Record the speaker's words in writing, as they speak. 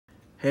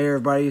Hey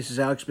everybody, this is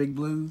Alex Big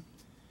Blue.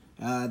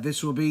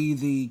 This will be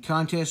the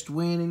contest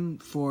winning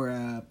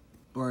for,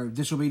 or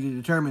this will be to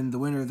determine the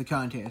winner of the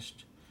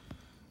contest.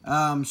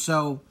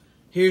 So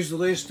here's the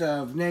list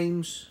of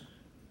names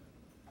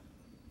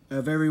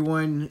of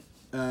everyone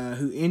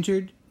who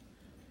entered.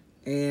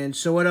 And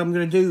so what I'm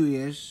going to do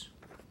is,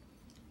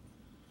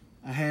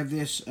 I have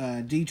this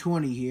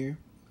D20 here.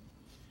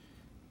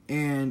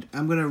 And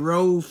I'm going to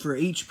roll for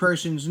each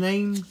person's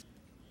name.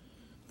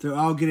 They'll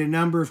all get a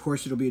number. Of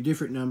course, it'll be a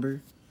different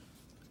number.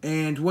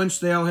 And once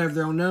they all have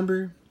their own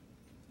number,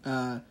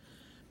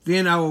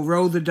 then I will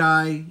roll the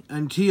die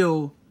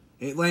until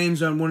it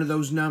lands on one of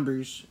those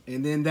numbers.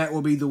 And then that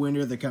will be the winner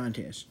of the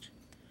contest.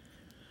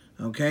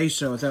 Okay,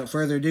 so without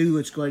further ado,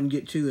 let's go ahead and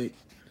get to it.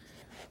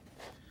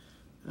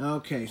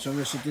 Okay, so I'm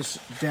going to set this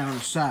down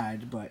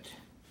aside, but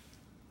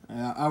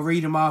I'll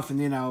read them off and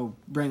then I'll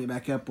bring it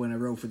back up when I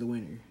roll for the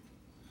winner.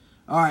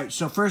 Alright,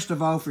 so first of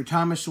all, for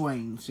Thomas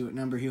Wayne, see what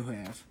number he'll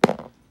have.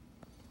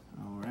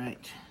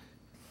 Alright.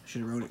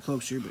 Should have wrote it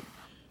closer, but...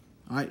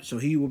 Alright, so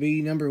he will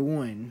be number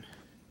 1.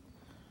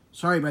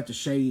 Sorry about the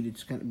shade,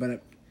 it's kind of... But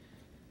I'm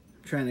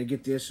trying to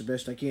get this the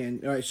best I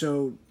can. Alright,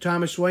 so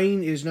Thomas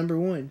Wayne is number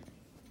 1.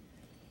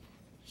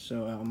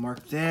 So I'll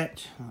mark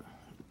that.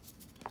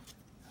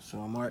 So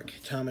I'll mark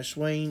Thomas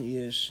Wayne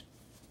is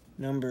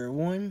number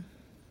 1.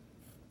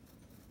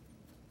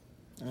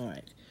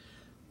 Alright.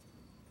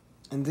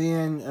 And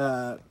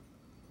then,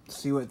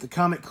 see what the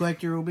comic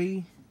collector will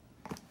be.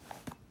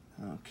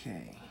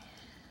 Okay.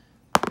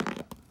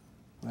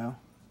 Well,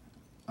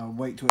 I'll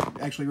wait till it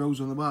actually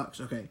rolls on the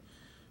box. Okay.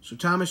 So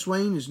Thomas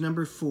Wayne is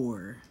number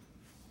 4.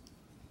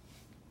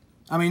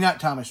 I mean, not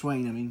Thomas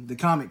Wayne. I mean, the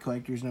comic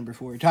collector is number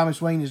 4.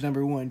 Thomas Wayne is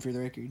number 1 for the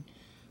record.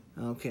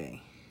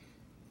 Okay.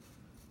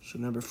 So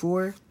number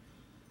 4.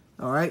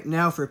 All right.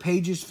 Now for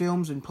Pages,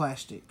 Films, and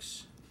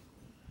Plastics.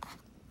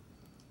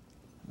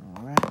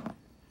 All right.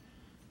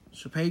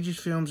 So Pages,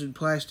 Films, and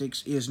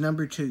Plastics is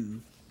number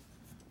 2.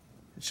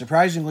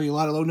 Surprisingly, a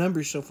lot of low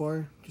numbers so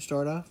far to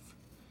start off.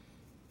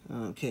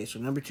 Okay, so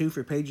number 2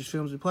 for Pages,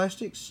 Films, and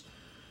Plastics.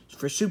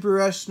 For Super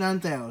Rush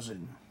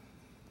 9000.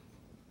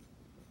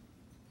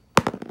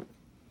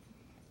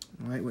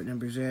 Alright, what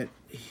number is that?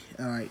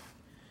 Alright.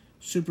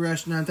 Super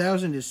Rush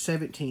 9000 is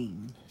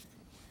 17.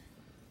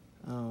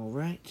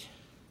 Alright.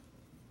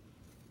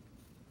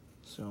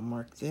 So I'll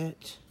mark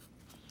that.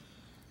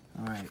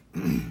 Alright.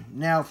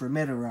 Now for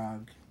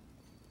Metarog.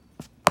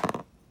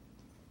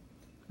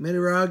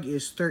 Metarog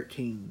is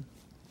 13.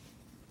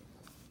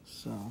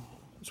 So,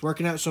 it's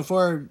working out so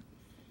far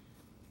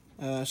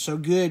so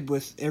good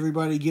with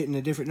everybody getting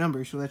a different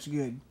number, so that's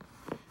good.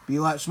 Be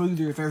a lot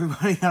smoother if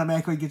everybody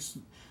automatically gets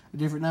a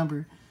different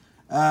number.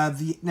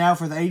 Now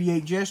for the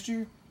 88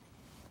 Jester.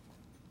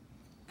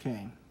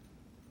 Okay.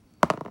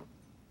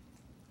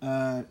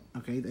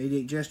 Okay, the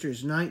 88 Jester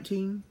is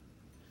 19.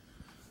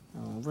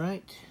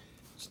 Alright.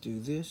 Let's do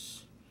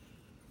this.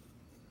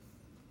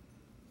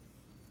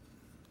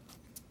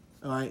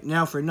 Alright,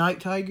 now for Night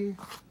Tiger.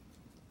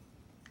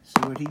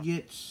 See what he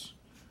gets.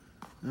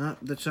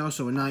 That's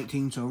also a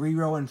 19, so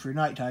re-rolling for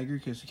Night Tiger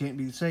because it can't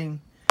be the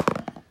same.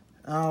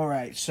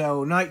 Alright,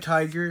 so Night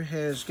Tiger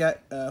has got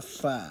a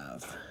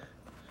 5.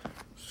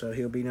 So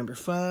he'll be number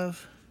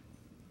 5.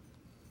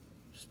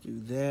 Let's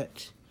do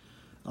that.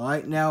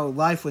 Alright, now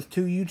Life with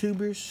 2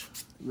 YouTubers.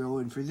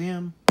 Rolling for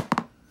them.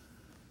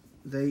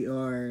 They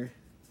are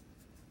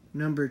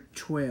number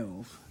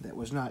 12. That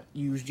was not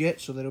used yet,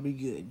 so that'll be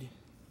good.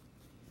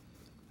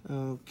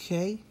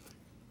 Okay.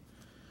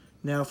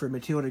 Now for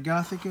Matilda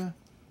Gothica.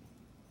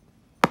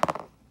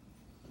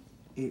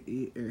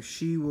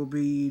 She will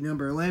be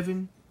number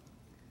 11.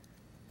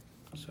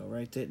 So I'll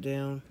write that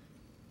down.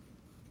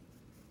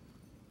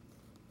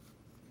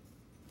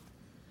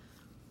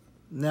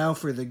 Now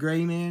for the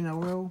Gray Man, I'll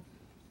roll.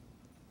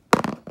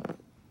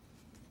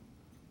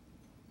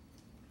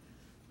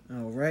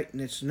 Alright,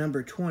 and it's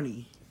number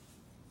 20.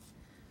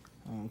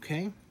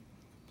 Okay.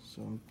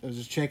 So I was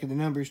just checking the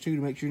numbers too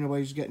to make sure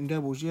nobody's gotten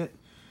doubles yet.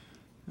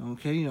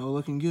 Okay, you know,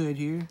 looking good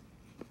here.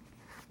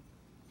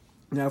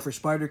 Now for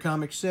Spider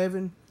Comics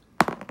 7.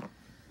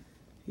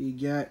 He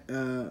got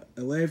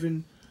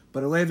 11.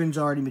 But 11's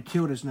already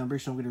Matilda's number,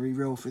 so I'm going to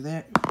re-roll for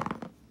that.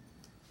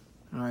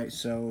 Alright,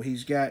 so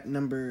he's got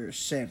number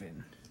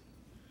 7.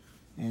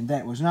 And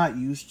that was not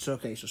used. So,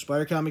 okay, so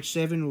Spider Comics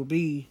 7 will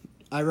be,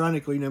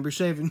 ironically, number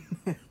 7.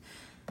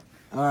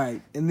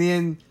 Alright, and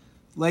then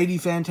Lady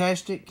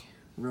Fantastic.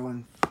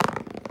 Rolling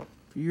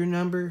for your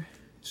number.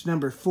 It's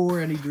number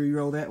 4. I need to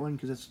re-roll that one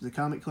because that's the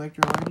comic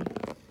collector already.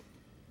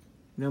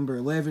 Number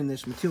 11,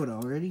 that's Matilda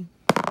already.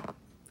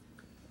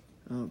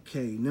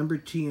 Okay, number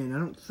 10. I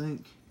don't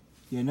think...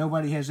 Yeah,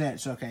 nobody has that.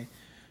 So, okay.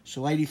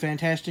 So, Lady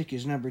Fantastic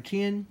is number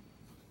 10.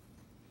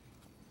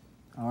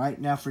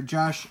 Alright, now for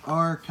Josh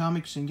R.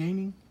 Comics and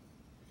Gaming.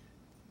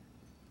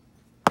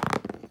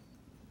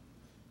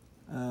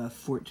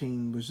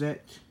 14. Was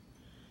that...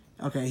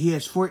 Okay, he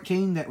has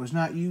 14. That was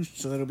not used,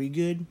 so that'll be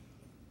good.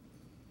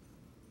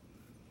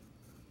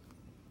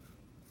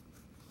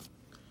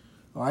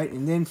 Alright,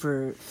 and then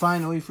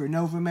finally for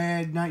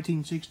Novamad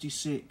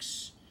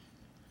 1966.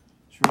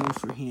 Let's roll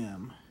for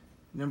him.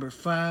 Number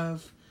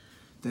 5.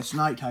 That's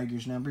Night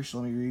Tiger's number, so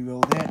let me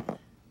re-roll that.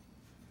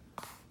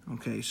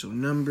 Okay, so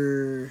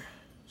number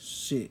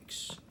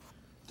 6.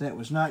 That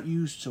was not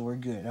used, so we're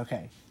good.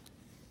 Okay.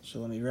 So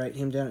let me write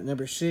him down at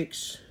number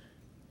 6.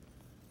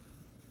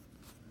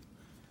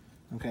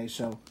 Okay,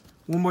 so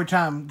one more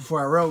time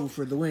before I roll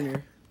for the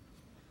winner.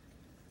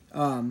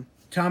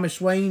 Thomas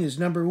Wayne is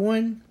number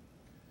 1.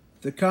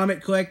 The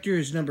Comic Collector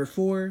is number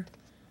 4.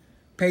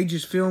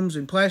 Pages, Films,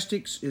 and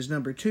Plastics is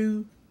number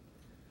 2.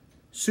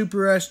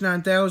 Super Us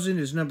 9000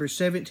 is number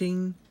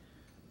 17.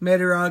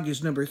 Metarog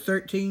is number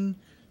 13.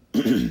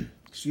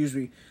 Excuse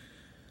me.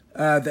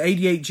 The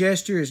 88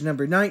 Jester is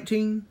number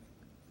 19.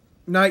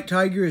 Night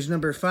Tiger is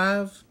number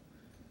 5.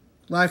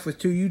 Life with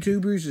 2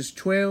 YouTubers is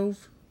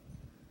 12.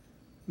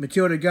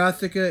 Matilda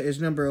Gothica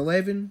is number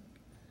 11.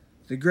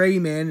 The Gray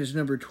Man is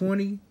number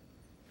 20.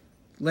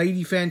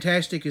 Lady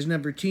Fantastic is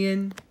number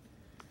 10.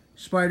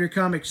 Spider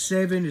Comics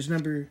 7 is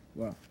number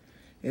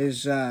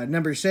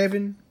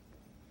 7.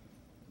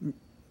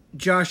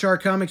 Josh R.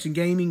 Comics and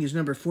Gaming is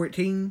number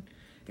 14.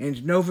 And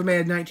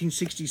Novamad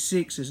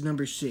 1966 is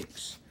number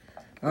 6.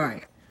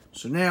 Alright,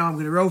 so now I'm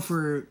going to roll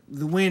for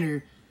the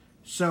winner.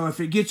 So if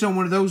it gets on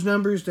one of those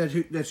numbers,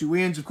 that's who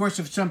wins. Of course,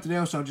 if it's something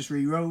else, I'll just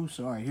re-roll.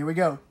 So, alright, here we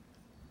go.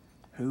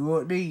 Who will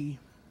it be?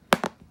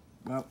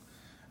 Well,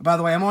 by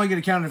the way, I'm only going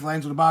to count it if it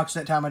lands on the box.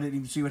 That time I didn't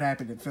even see what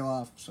happened. It fell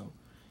off. So,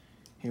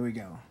 here we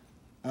go.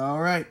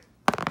 Alright.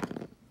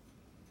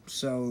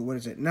 So, what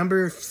is it?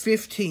 Number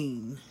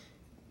 15.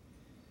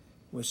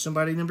 Was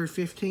somebody number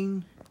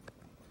 15?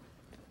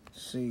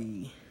 Let's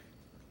see.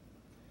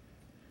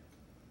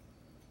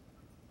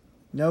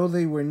 No,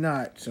 they were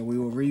not. So, we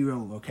will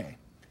re-roll. Okay.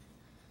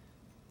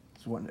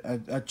 So,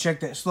 I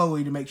checked that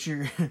slowly to make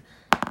sure. I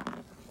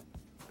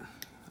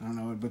don't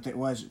know what that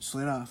was. It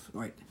slid off.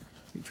 Wait.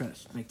 Let me try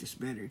to make this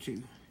better,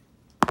 too.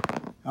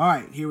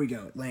 Alright, here we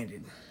go. It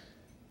landed.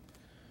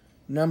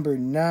 Number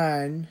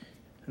 9.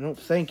 I don't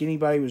think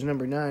anybody was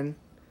number 9.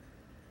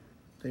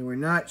 They were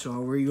not, so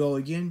I'll re-roll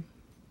again.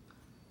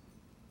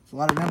 It's a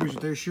lot of numbers,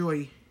 but there's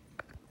surely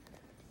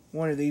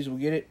one of these will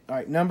get it.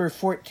 Alright, number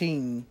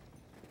 14.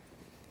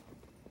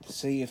 Let's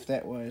see if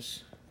that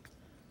was.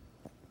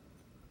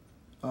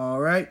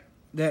 Alright,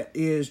 that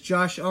is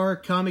Josh R.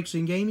 Comics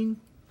and Gaming.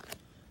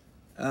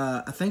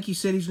 I think he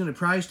said he's going to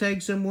prize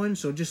tag someone,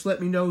 so just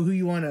let me know who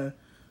you want to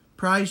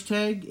prize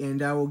tag,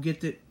 and I will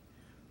get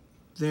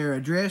their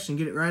address and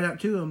get it right out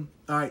to them.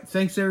 Alright,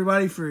 thanks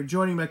everybody for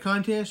joining my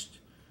contest.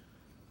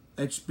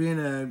 It's been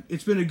a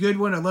good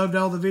one. I loved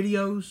all the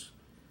videos,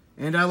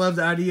 and I love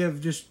the idea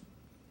of just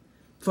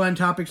fun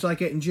topics like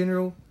that in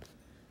general.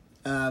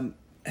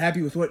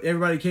 Happy with what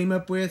everybody came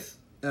up with.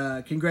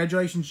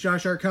 Congratulations,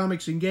 Josh R.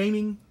 Comics and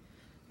Gaming.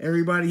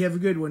 Everybody have a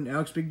good one.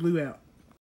 Alex Big Blue out.